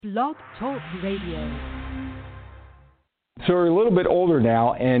Blog Talk Radio. So you're a little bit older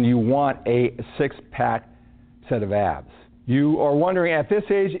now and you want a six-pack set of abs. You are wondering at this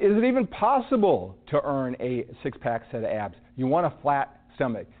age, is it even possible to earn a six-pack set of abs? You want a flat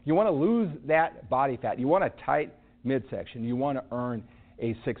stomach. You want to lose that body fat. You want a tight midsection. You want to earn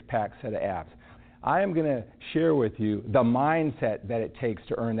a six-pack set of abs. I am going to share with you the mindset that it takes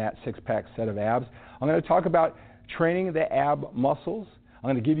to earn that six-pack set of abs. I'm going to talk about training the ab muscles. I'm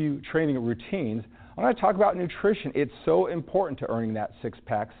going to give you training routines. I'm going to talk about nutrition. It's so important to earning that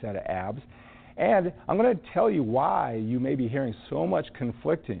six-pack set of abs. And I'm going to tell you why you may be hearing so much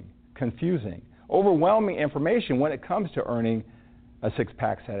conflicting, confusing, overwhelming information when it comes to earning a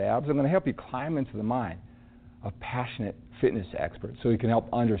six-pack set of abs. I'm going to help you climb into the mind of passionate fitness experts so you can help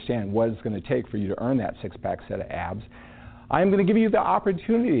understand what it's going to take for you to earn that six-pack set of abs. I'm going to give you the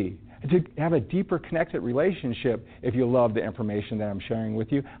opportunity to have a deeper connected relationship if you love the information that I'm sharing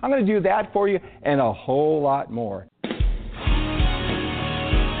with you. I'm going to do that for you and a whole lot more.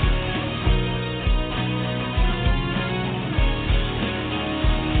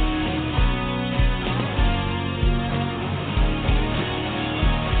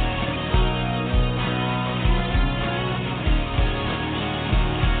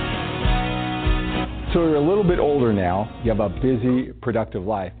 So you're a little bit older now, you have a busy, productive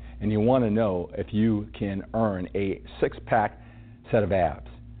life, and you want to know if you can earn a six-pack set of abs.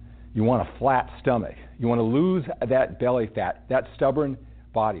 You want a flat stomach. You want to lose that belly fat, that stubborn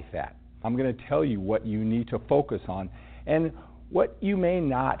body fat. I'm going to tell you what you need to focus on and what you may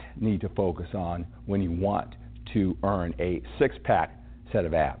not need to focus on when you want to earn a six-pack set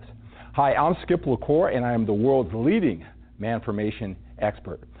of abs. Hi, I'm Skip LaCour, and I am the world's leading Manformation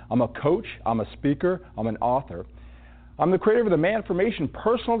expert. I'm a coach, I'm a speaker, I'm an author. I'm the creator of the Manformation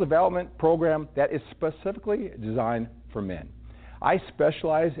personal development program that is specifically designed for men. I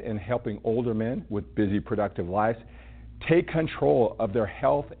specialize in helping older men with busy, productive lives take control of their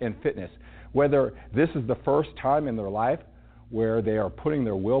health and fitness, whether this is the first time in their life where they are putting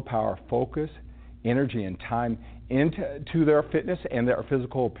their willpower, focus, energy, and time into their fitness and their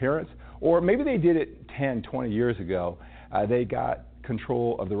physical appearance, or maybe they did it 10, 20 years ago. They got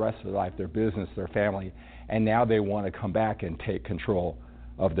control of the rest of their life, their business, their family, and now they want to come back and take control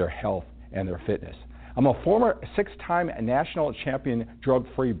of their health and their fitness. I'm a former six-time national champion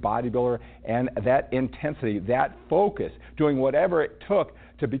drug-free bodybuilder, and that intensity, that focus, doing whatever it took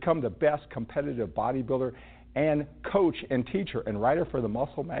to become the best competitive bodybuilder and coach and teacher and writer for the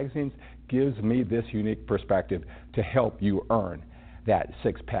Muscle magazines gives me this unique perspective to help you earn that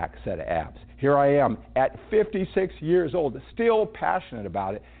six-pack set of abs. Here I am at 56 years old, still passionate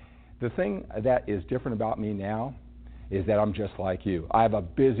about it. The thing that is different about me now is that I'm just like you. I have a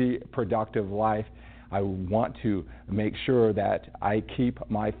busy, productive life. I want to make sure that I keep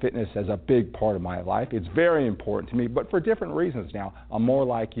my fitness as a big part of my life. It's very important to me, but for different reasons now. I'm more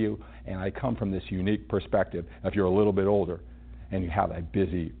like you, and I come from this unique perspective if you're a little bit older and you have a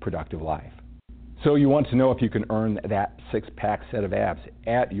busy, productive life. So you want to know if you can earn that six-pack set of abs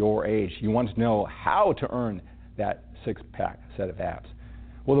at your age. You want to know how to earn that six-pack set of abs.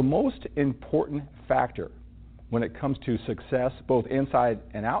 Well, the most important factor when it comes to success, both inside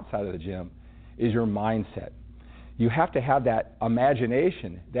and outside of the gym, is your mindset. You have to have that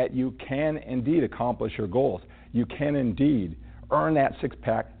imagination that you can indeed accomplish your goals. You can indeed earn that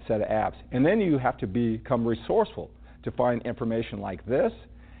six-pack set of abs. And then you have to become resourceful to find information like this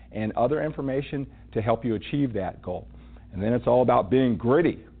and other information to help you achieve that goal. And then it's all about being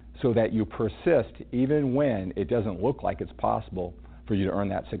gritty so that you persist even when it doesn't look like it's possible for you to earn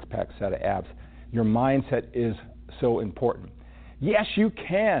that six-pack set of abs. Your mindset is so important. Yes, you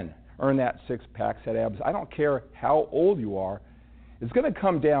can earn that six-pack set of abs. I don't care how old you are. It's going to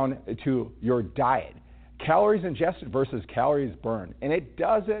come down to your diet, calories ingested versus calories burned. And it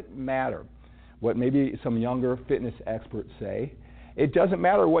doesn't matter what maybe some younger fitness experts say. It doesn't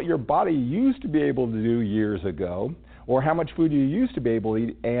matter what your body used to be able to do years ago or how much food you used to be able to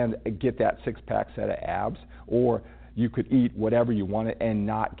eat and get that six-pack set of abs, or you could eat whatever you wanted and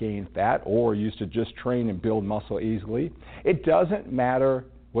not gain fat, or used to just train and build muscle easily. It doesn't matter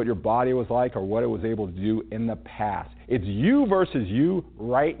what your body was like or what it was able to do in the past. It's you versus you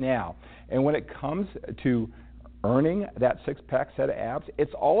right now. And when it comes to earning that six-pack set of abs,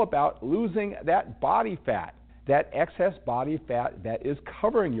 it's all about losing that body fat, that excess body fat that is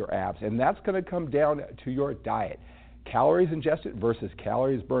covering your abs, and that's going to come down to your diet. Calories ingested versus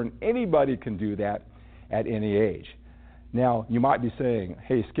calories burned. Anybody can do that at any age. Now, you might be saying,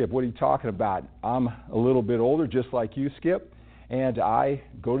 hey, Skip, what are you talking about? I'm a little bit older, just like you, Skip, and I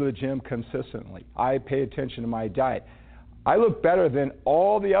go to the gym consistently. I pay attention to my diet. I look better than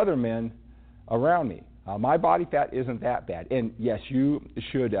all the other men around me. My body fat isn't that bad. And yes, you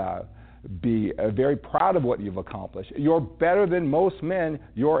should be very proud of what you've accomplished. You're better than most men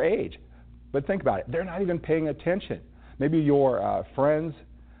your age. But think about it. They're not even paying attention. Maybe your friends,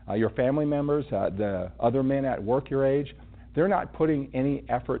 your family members, the other men at work your age, they're not putting any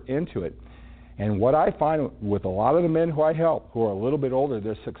effort into it. And what I find with a lot of the men who I help who are a little bit older,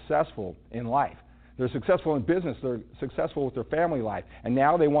 they're successful in life. They're successful in business. They're successful with their family life. And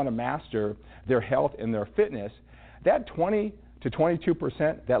now they want to master their health and their fitness. That 20 to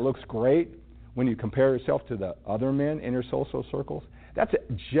 22% that looks great when you compare yourself to the other men in your social circles, that's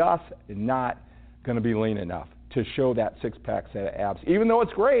just not going to be lean enough to show that six-pack set of abs, even though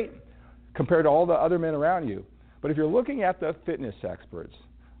it's great compared to all the other men around you. But if you're looking at the fitness experts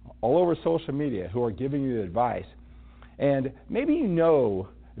all over social media who are giving you the advice, and maybe you know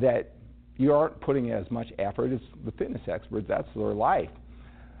that you aren't putting as much effort as the fitness experts, that's their life,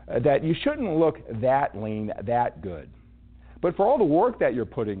 that you shouldn't look that lean, that good. But for all the work that you're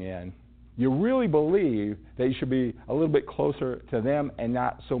putting in, you really believe that you should be a little bit closer to them and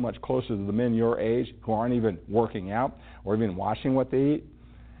not so much closer to the men your age who aren't even working out or even watching what they eat.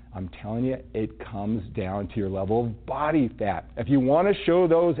 I'm telling you, it comes down to your level of body fat. If you want to show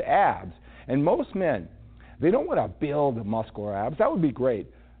those abs, and most men, they don't want to build muscular abs. That would be great.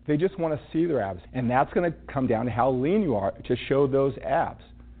 They just want to see their abs, and that's going to come down to how lean you are to show those abs.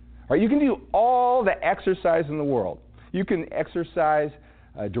 All right, you can do all the exercise in the world. You can exercise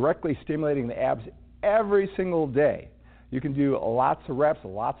directly stimulating the abs every single day. You can do lots of reps,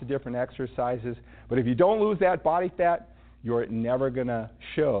 lots of different exercises, but if you don't lose that body fat, you're never going to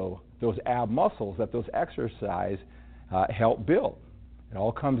show those ab muscles that those exercise help build. It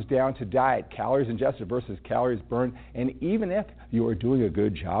all comes down to diet, calories ingested versus calories burned, and even if you are doing a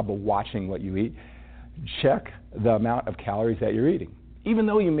good job of watching what you eat, check the amount of calories that you're eating. Even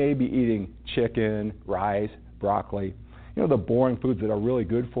though you may be eating chicken, rice, broccoli, the boring foods that are really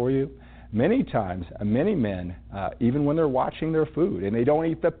good for you, many times, many men, even when they're watching their food and they don't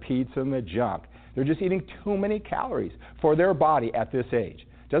eat the pizza and the junk, they're just eating too many calories for their body at this age.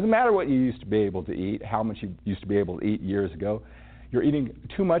 Doesn't matter what you used to be able to eat, how much you used to be able to eat years ago. You're eating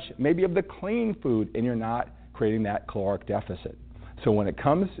too much, maybe of the clean food, and you're not creating that caloric deficit. So when it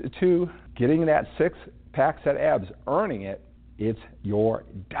comes to getting that six-pack set of abs, earning it, it's your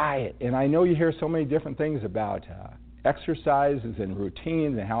diet. And I know you hear so many different things about exercises and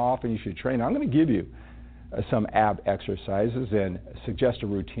routines and how often you should train. I'm going to give you some ab exercises and suggest a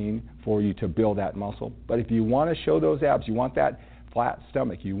routine for you to build that muscle. But if you want to show those abs, you want that flat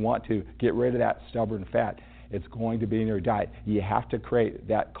stomach, you want to get rid of that stubborn fat, it's going to be in your diet. You have to create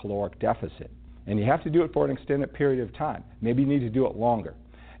that caloric deficit. And you have to do it for an extended period of time. Maybe you need to do it longer.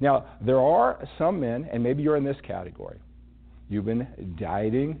 Now, there are some men, and maybe you're in this category. You've been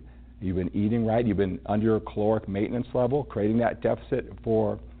dieting, you've been eating right, you've been under your caloric maintenance level, creating that deficit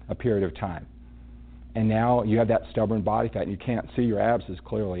for a period of time. And now you have that stubborn body fat and you can't see your abs as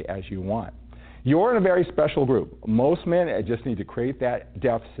clearly as you want. You're in a very special group. Most men just need to create that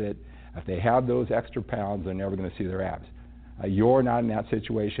deficit. If they have those extra pounds, they're never going to see their abs. You're not in that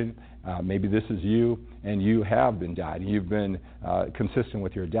situation. Maybe this is you and you have been dieting. You've been consistent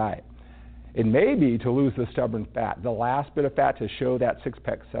with your diet. It may be to lose the stubborn fat, the last bit of fat to show that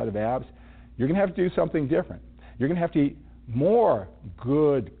six-pack set of abs. You're going to have to do something different. You're going to have to eat more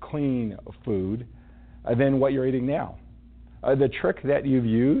good, clean food than what you're eating now. The trick that you've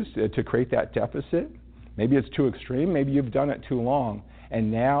used to create that deficit, maybe it's too extreme, maybe you've done it too long,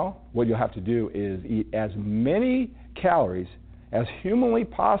 and now what you'll have to do is eat as many calories as humanly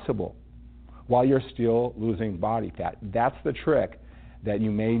possible while you're still losing body fat. That's the trick that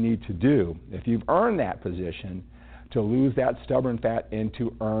you may need to do if you've earned that position to lose that stubborn fat and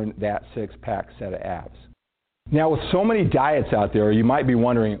to earn that six-pack set of abs. Now, with so many diets out there, you might be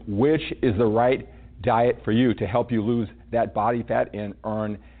wondering which is the right diet for you to help you lose that body fat and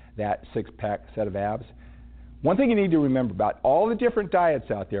earn that six-pack set of abs. One thing you need to remember about all the different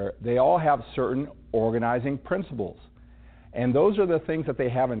diets out there, they all have certain organizing principles. And those are the things that they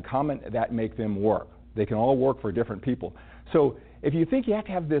have in common that make them work. They can all work for different people. So if you think you have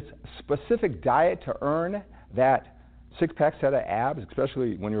to have this specific diet to earn that six-pack set of abs,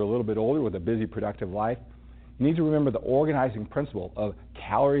 especially when you're a little bit older with a busy, productive life, you need to remember the organizing principle of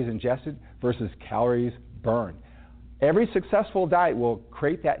calories ingested versus calories burned. Every successful diet will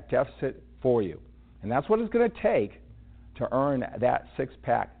create that deficit for you. And that's what it's going to take to earn that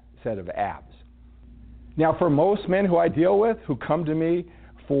six-pack set of abs. Now, for most men who I deal with who come to me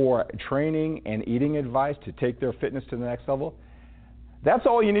for training and eating advice to take their fitness to the next level, that's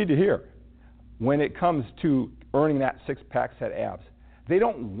all you need to hear. When it comes to earning that six-pack set abs, they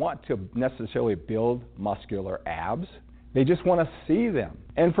don't want to necessarily build muscular abs. They just want to see them.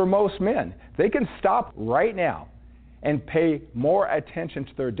 And for most men, they can stop right now and pay more attention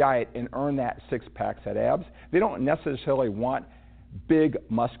to their diet and earn that six-pack set abs. They don't necessarily want big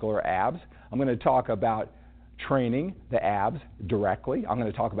muscular abs. I'm going to talk about training the abs directly. I'm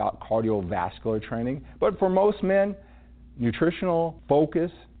going to talk about cardiovascular training. But for most men, nutritional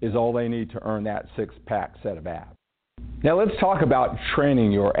focus is all they need to earn that six-pack set of abs. Now let's talk about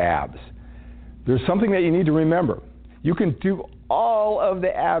training your abs. There's something that you need to remember. You can do all of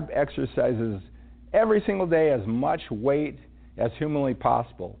the ab exercises every single day, as much weight as humanly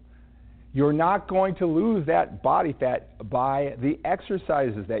possible. You're not going to lose that body fat by the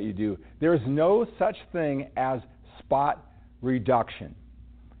exercises that you do. There is no such thing as spot reduction.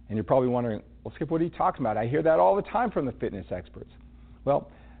 And you're probably wondering, well, Skip, what are you talking about? I hear that all the time from the fitness experts. Well,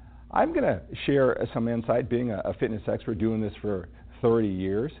 I'm going to share some insight, being a fitness expert, doing this for 30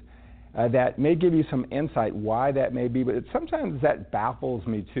 years, that may give you some insight why that may be, but sometimes that baffles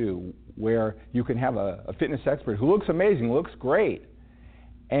me too, where you can have a fitness expert who looks amazing, looks great,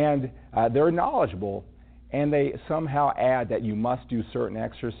 and they're knowledgeable, and they somehow add that you must do certain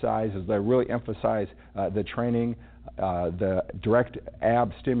exercises. They really emphasize the training, the direct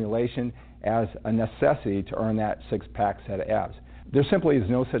ab stimulation as a necessity to earn that six-pack set of abs. There simply is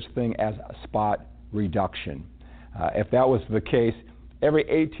no such thing as a spot reduction. If that was the case, every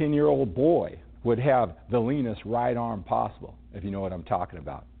 18-year-old boy would have the leanest right arm possible, if you know what I'm talking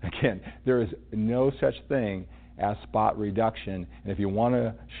about. Again, there is no such thing as spot reduction, and if you want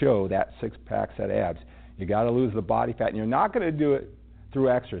to show that six-pack set of abs, you got to lose the body fat, and you're not going to do it through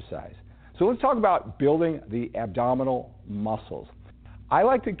exercise. So let's talk about building the abdominal muscles. I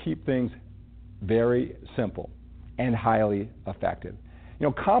like to keep things very simple and highly effective. You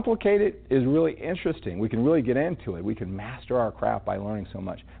know, complicated is really interesting. We can really get into it. We can master our craft by learning so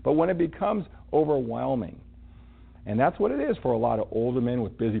much. But when it becomes overwhelming, and that's what it is for a lot of older men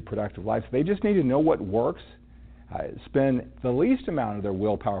with busy, productive lives, they just need to know what works, spend the least amount of their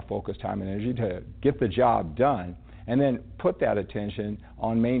willpower, focus, time, and energy to get the job done, and then put that attention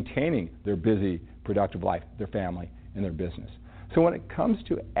on maintaining their busy, productive life, their family, and their business. So when it comes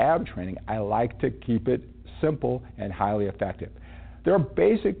to ab training, I like to keep it simple and highly effective. There are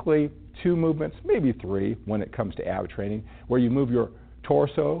basically two movements, maybe three, when it comes to ab training, where you move your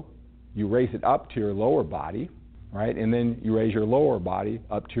torso, you raise it up to your lower body, right, and then you raise your lower body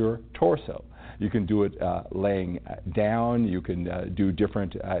up to your torso. You can do it laying down. You can do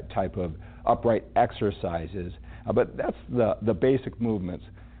different type of upright exercises, but that's the basic movements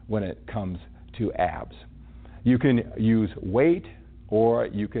when it comes to abs. You can use weight, or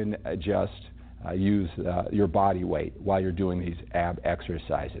you can just use your body weight while you're doing these ab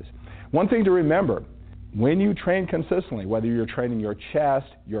exercises. One thing to remember, when you train consistently, whether you're training your chest,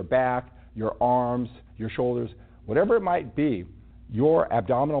 your back, your arms, your shoulders, whatever it might be, your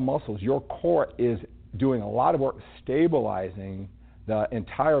abdominal muscles, your core is doing a lot of work stabilizing the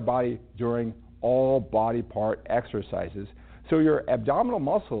entire body during all body part exercises. So your abdominal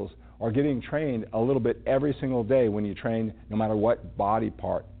muscles are getting trained a little bit every single day when you train, no matter what body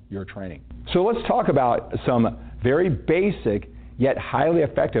part you're training. So let's talk about some very basic yet highly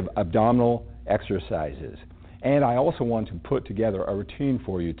effective abdominal exercises. And I also want to put together a routine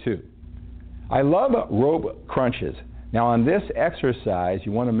for you too. I love rope crunches. Now on this exercise,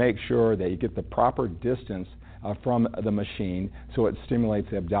 you want to make sure that you get the proper distance from the machine so it stimulates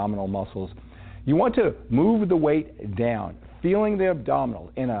the abdominal muscles. You want to move the weight down, feeling the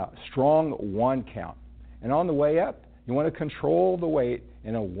abdominal in a strong 1 count. And on the way up, you want to control the weight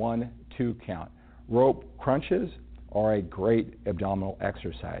in a 1-2 count. Rope crunches are a great abdominal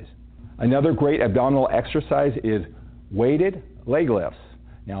exercise. Another great abdominal exercise is weighted leg lifts.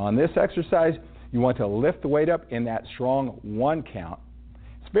 Now on this exercise, you want to lift the weight up in that strong 1 count.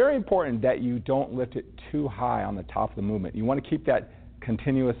 It's very important that you don't lift it too high on the top of the movement. You want to keep that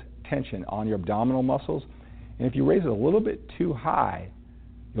continuous tension on your abdominal muscles. And if you raise it a little bit too high,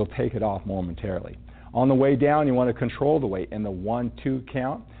 you'll take it off momentarily. On the way down, you want to control the weight in the 1-2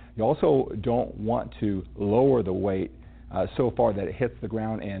 count. You also don't want to lower the weight so far that it hits the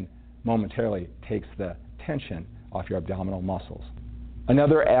ground and momentarily takes the tension off your abdominal muscles.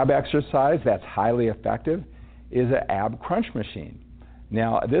 Another ab exercise that's highly effective is an ab crunch machine.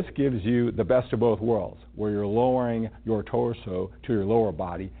 Now, this gives you the best of both worlds, where you're lowering your torso to your lower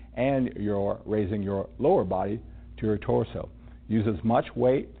body and you're raising your lower body to your torso. Use as much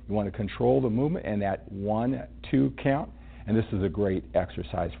weight. You want to control the movement in that 1-2 count, and this is a great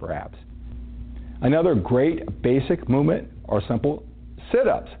exercise for abs. Another great basic movement are simple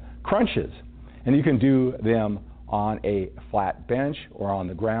sit-ups, crunches. And you can do them on a flat bench or on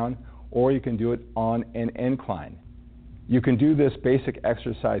the ground, or you can do it on an incline. You can do this basic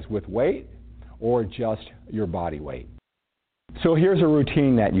exercise with weight or just your body weight. So here's a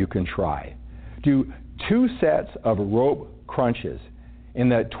routine that you can try. Do 2 sets of rope crunches in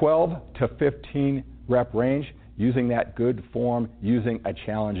the 12 to 15 rep range, using that good form, using a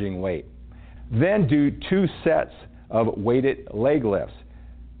challenging weight. Then do 2 sets of weighted leg lifts.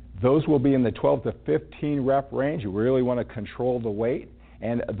 Those will be in the 12 to 15 rep range. You really want to control the weight.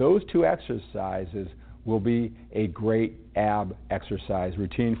 And those 2 exercises will be a great ab exercise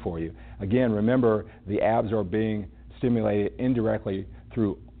routine for you. Again, remember, the abs are being stimulated indirectly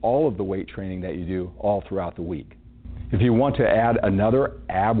through all of the weight training that you do all throughout the week. If you want to add another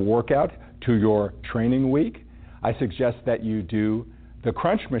ab workout to your training week, I suggest that you do the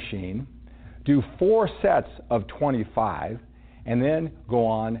crunch machine, do 4 sets of 25, and then go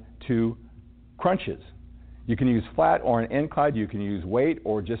on to crunches. You can use flat or an incline, you can use weight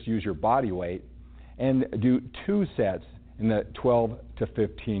or just use your body weight, and do 2 sets in the 12 to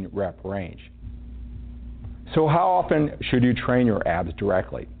 15 rep range. So how often should you train your abs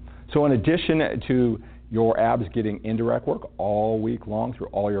directly? So in addition to your abs getting indirect work all week long through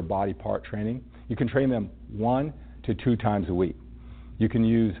all your body part training, you can train them 1 to 2 times a week. You can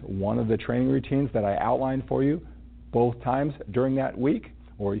use one of the training routines that I outlined for you both times during that week,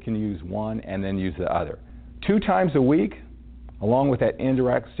 or you can use one and then use the other. 2 times a week, along with that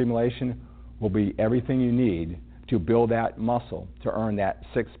indirect stimulation, will be everything you need to build that muscle to earn that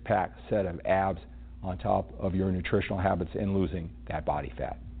 6-pack set of abs on top of your nutritional habits and losing that body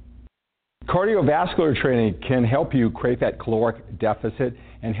fat. Cardiovascular training can help you create that caloric deficit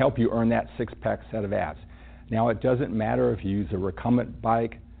and help you earn that 6-pack set of abs. Now, it doesn't matter if you use a recumbent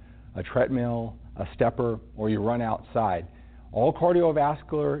bike, a treadmill, a stepper, or you run outside. All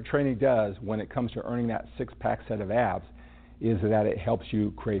cardiovascular training does when it comes to earning that 6-pack set of abs is that it helps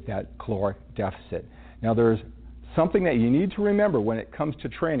you create that caloric deficit. Now, there's something that you need to remember when it comes to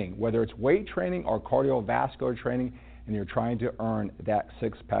training, whether it's weight training or cardiovascular training, and you're trying to earn that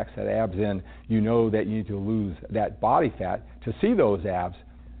 6-pack set of abs in, you know that you need to lose that body fat to see those abs.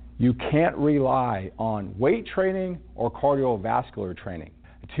 You can't rely on weight training or cardiovascular training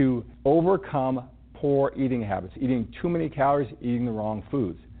to overcome poor eating habits, eating too many calories, eating the wrong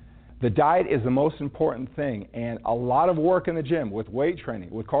foods. The diet is the most important thing, and a lot of work in the gym with weight training,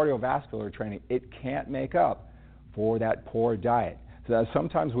 with cardiovascular training, it can't make up for that poor diet. So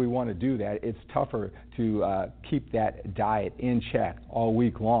sometimes we want to do that. It's tougher to keep that diet in check all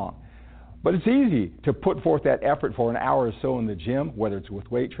week long. But it's easy to put forth that effort for an hour or so in the gym, whether it's with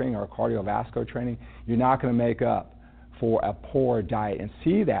weight training or cardiovascular training. You're not going to make up for a poor diet and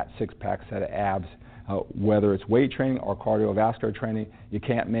see that 6-pack set of abs, whether it's weight training or cardiovascular training. You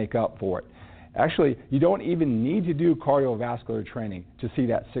can't make up for it. Actually, you don't even need to do cardiovascular training to see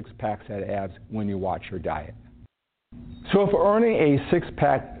that 6-pack set of abs when you watch your diet. So if earning a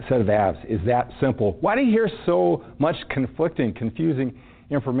 6-pack set of abs is that simple, why do you hear so much conflicting, confusing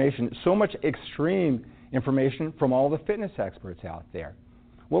information, so much extreme information from all the fitness experts out there?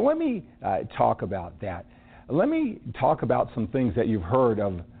 Well, let me talk about that. Let me talk about some things that you've heard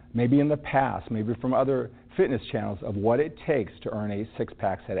of maybe in the past, maybe from other fitness channels, of what it takes to earn a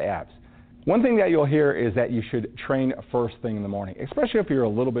 6-pack set of abs. One thing that you'll hear is that you should train first thing in the morning, especially if you're a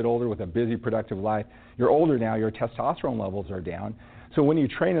little bit older with a busy, productive life. You're older now, your testosterone levels are down. So when you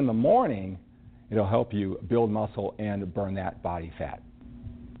train in the morning, it'll help you build muscle and burn that body fat.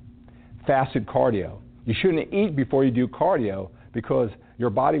 Fasted cardio. You shouldn't eat before you do cardio because your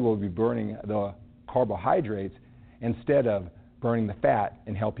body will be burning the carbohydrates instead of burning the fat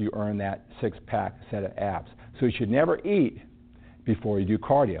and help you earn that 6-pack set of abs. So you should never eat before you do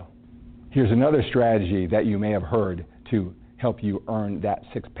cardio. Here's another strategy that you may have heard to help you earn that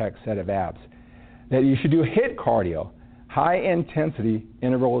 6-pack set of abs. That you should do HIIT cardio, high intensity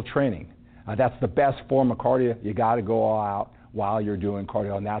interval training. That's the best form of cardio. You got to go all out while you're doing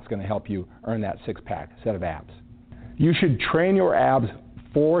cardio, and that's going to help you earn that 6-pack set of abs. You should train your abs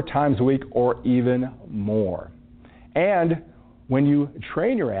 4 times a week or even more. And when you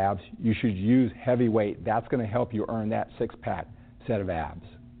train your abs, you should use heavy weight. That's going to help you earn that 6-pack set of abs.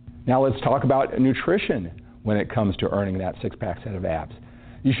 Now let's talk about nutrition when it comes to earning that 6-pack set of abs.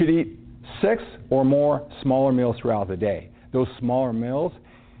 You should eat 6 or more smaller meals throughout the day. Those smaller meals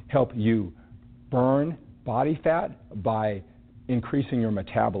help you burn body fat by increasing your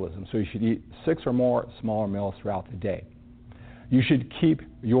metabolism. So you should eat 6 or more smaller meals throughout the day. You should keep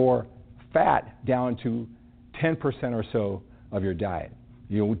your fat down to 10% or so of your diet.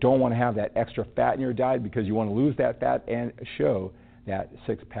 You don't want to have that extra fat in your diet because you want to lose that fat and show that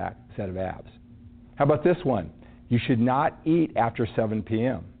 6-pack set of abs. How about this one? You should not eat after 7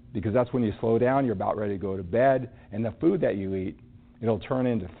 p.m. because that's when you slow down, you're about ready to go to bed, and the food that you eat, it'll turn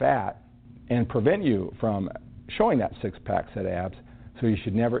into fat and prevent you from showing that six-pack set of abs, so you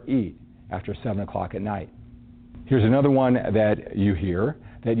should never eat after 7 o'clock at night. Here's another one that you hear,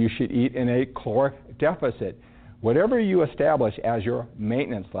 that you should eat in a caloric deficit. Whatever you establish as your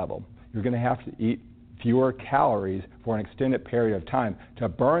maintenance level, you're going to have to eat fewer calories for an extended period of time to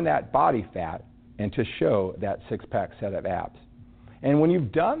burn that body fat and to show that six-pack set of abs. And when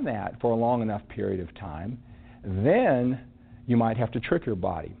you've done that for a long enough period of time, then you might have to trick your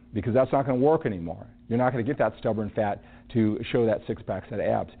body because that's not going to work anymore. You're not going to get that stubborn fat to show that six-pack set of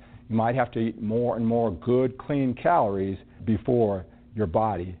abs. You might have to eat more and more good, clean calories before your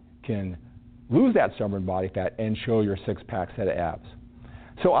body can lose that stubborn body fat and show your six-pack set of abs.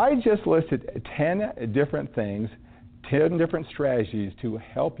 So I just listed 10 different things, 10 different strategies to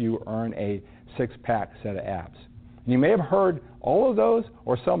help you earn a six-pack set of abs. And you may have heard all of those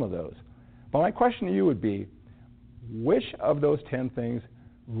or some of those. But my question to you would be, which of those 10 things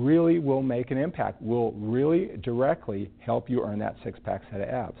really will make an impact, will really directly help you earn that six-pack set of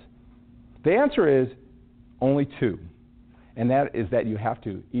abs? The answer is only 2. And that is that you have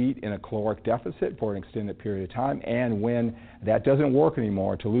to eat in a caloric deficit for an extended period of time, and when that doesn't work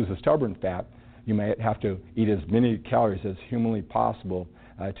anymore, to lose the stubborn fat, you may have to eat as many calories as humanly possible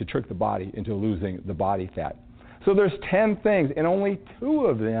to trick the body into losing the body fat. So there's 10 things, and only 2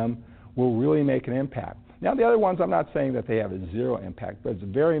 of them will really make an impact. Now the other ones, I'm not saying that they have a zero impact, but it's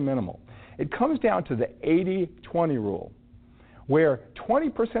very minimal. It comes down to the 80-20 rule, where 20%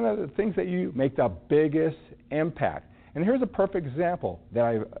 of the things that you make the biggest impact. And here's a perfect example that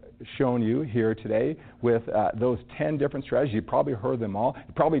I've shown you here today with those 10 different strategies. You probably heard them all.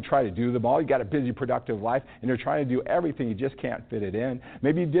 You probably try to do them all. You got a busy, productive life, and you're trying to do everything. You just can't fit it in.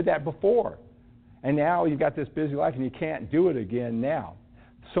 Maybe you did that before, and now you've got this busy life, and you can't do it again now.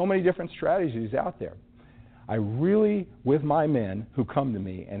 So many different strategies out there. I really, with my men who come to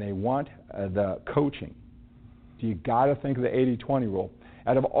me and they want the coaching, you got to think of the 80-20 rule.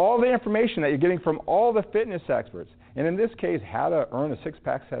 Out of all the information that you're getting from all the fitness experts, and in this case, how to earn a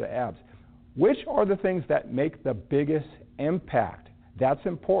six-pack set of abs, which are the things that make the biggest impact? That's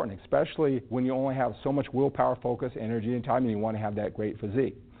important, especially when you only have so much willpower, focus, energy, and time, and you want to have that great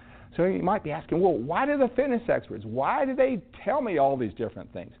physique. So you might be asking, well, why do the fitness experts, why do they tell me all these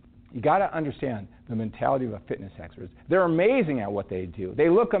different things? You got to understand the mentality of a fitness expert. They're amazing at what they do. They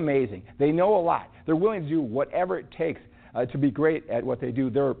look amazing. They know a lot. They're willing to do whatever it takes to be great at what they do.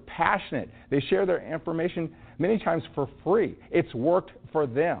 They're passionate. They share their information many times for free. It's worked for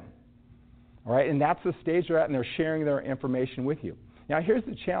them. All right, and that's the stage they're at, and they're sharing their information with you. Now, here's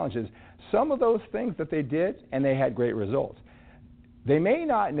the challenge is some of those things that they did, and they had great results, they may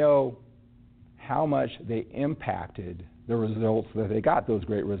not know how much they impacted the results that they got, those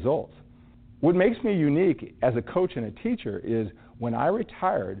great results. What makes me unique as a coach and a teacher is when I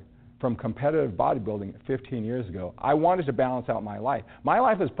retired from competitive bodybuilding 15 years ago, I wanted to balance out my life. My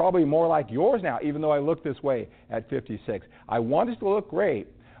life is probably more like yours now, even though I look this way at 56. I wanted to look great,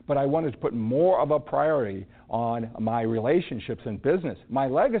 but I wanted to put more of a priority on my relationships and business, my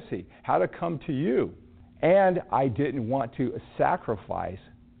legacy, how to come to you. And I didn't want to sacrifice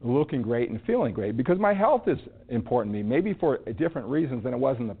looking great and feeling great because my health is important to me, maybe for different reasons than it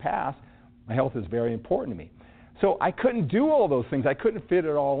was in the past. My health is very important to me. So I couldn't do all those things. I couldn't fit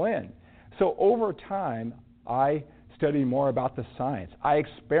it all in. So over time, I studied more about the science. I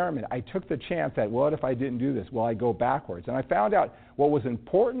experimented. I took the chance that, what if I didn't do this? Well, I go backwards. And I found out what was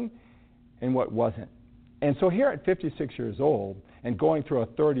important and what wasn't. And so here at 56 years old and going through a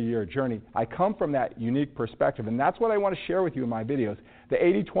 30-year journey, I come from that unique perspective. And that's what I want to share with you in my videos, the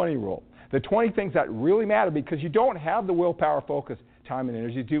 80-20 rule. The 20 things that really matter because you don't have the willpower, focus, time, and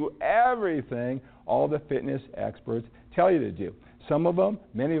energy to do everything all the fitness experts tell you to do. Some of them,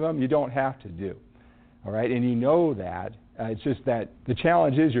 many of them, you don't have to do. All right, and you know that. It's just that the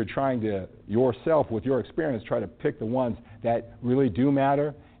challenge is you're trying to, yourself, with your experience, try to pick the ones that really do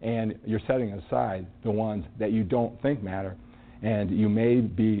matter, and you're setting aside the ones that you don't think matter. And you may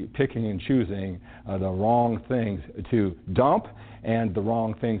be picking and choosing the wrong things to dump and the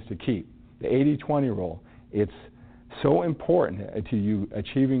wrong things to keep. The 80-20 rule, it's so important to you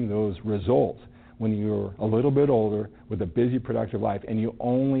achieving those results when you're a little bit older with a busy, productive life and you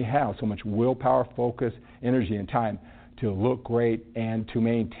only have so much willpower, focus, energy, and time to look great and to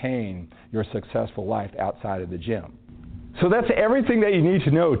maintain your successful life outside of the gym. So that's everything that you need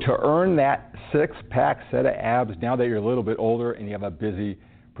to know to earn that six-pack set of abs now that you're a little bit older and you have a busy,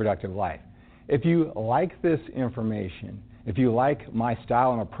 productive life. If you like this information if you like my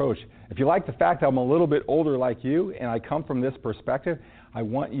style and approach, if you like the fact that I'm a little bit older like you and I come from this perspective, I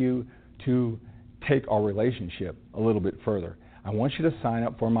want you to take our relationship a little bit further. I want you to sign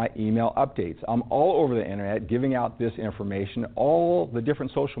up for my email updates. I'm all over the internet giving out this information. All the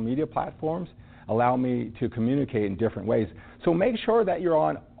different social media platforms allow me to communicate in different ways. So make sure that you're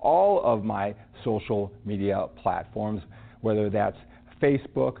on all of my social media platforms, whether that's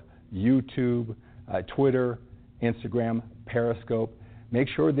Facebook, YouTube, Twitter, Instagram, Periscope. Make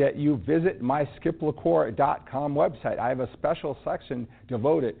sure that you visit my skiplacour.com website. I have a special section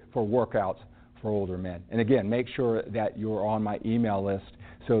devoted for workouts for older men. And again, make sure that you're on my email list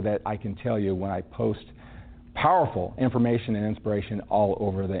so that I can tell you when I post powerful information and inspiration all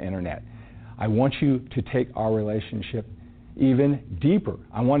over the internet. I want you to take our relationship even deeper.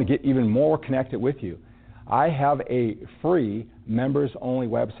 I want to get even more connected with you. I have a free members-only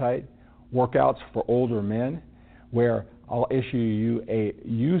website, Workouts for Older Men, where I'll issue you a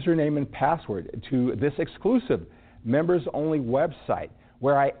username and password to this exclusive members-only website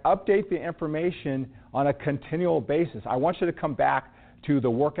where I update the information on a continual basis. I want you to come back to the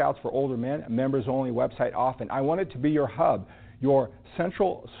Workouts for Older Men members-only website often. I want it to be your hub, your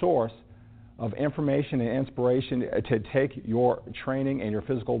central source of information and inspiration to take your training and your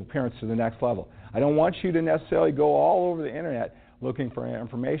physical appearance to the next level. I don't want you to necessarily go all over the internet looking for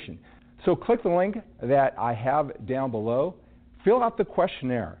information. So click the link that I have down below, fill out the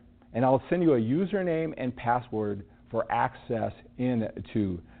questionnaire, and I'll send you a username and password for access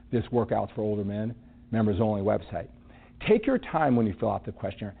into this Workouts for Older Men members-only website. Take your time when you fill out the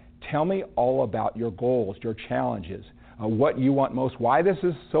questionnaire. Tell me all about your goals, your challenges, what you want most, why this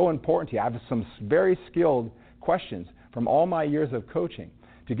is so important to you. I have some very skilled questions from all my years of coaching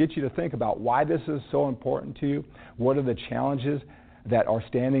to get you to think about why this is so important to you, what are the challenges that are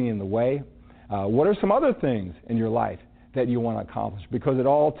standing in the way, what are some other things in your life that you want to accomplish, because it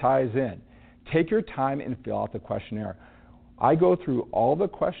all ties in. Take your time and fill out the questionnaire. I go through all the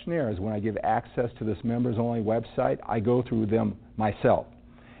questionnaires when I give access to this members-only website. I go through them myself.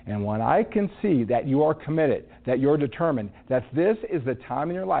 And when I can see that you are committed, that you're determined, that this is the time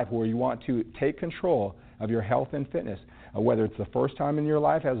in your life where you want to take control of your health and fitness, whether it's the first time in your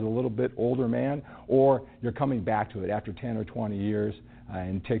life as a little bit older man, or you're coming back to it after 10 or 20 years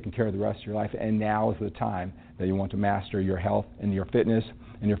and taking care of the rest of your life, and now is the time that you want to master your health and your fitness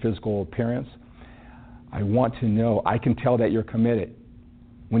and your physical appearance, I want to know, I can tell that you're committed.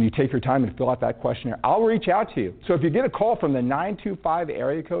 When you take your time and fill out that questionnaire, I'll reach out to you. So if you get a call from the 925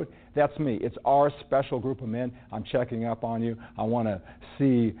 area code, that's me. It's our special group of men. I'm checking up on you. I want to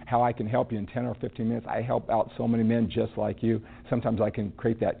see how I can help you in 10 or 15 minutes. I help out so many men just like you. Sometimes I can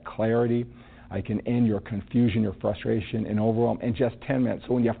create that clarity. I can end your confusion, your frustration, and overwhelm in just 10 minutes.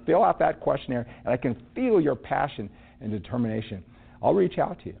 So when you fill out that questionnaire, and I can feel your passion and determination, I'll reach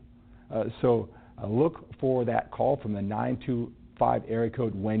out to you. So look for that call from the 925 area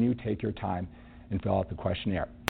code when you take your time and fill out the questionnaire.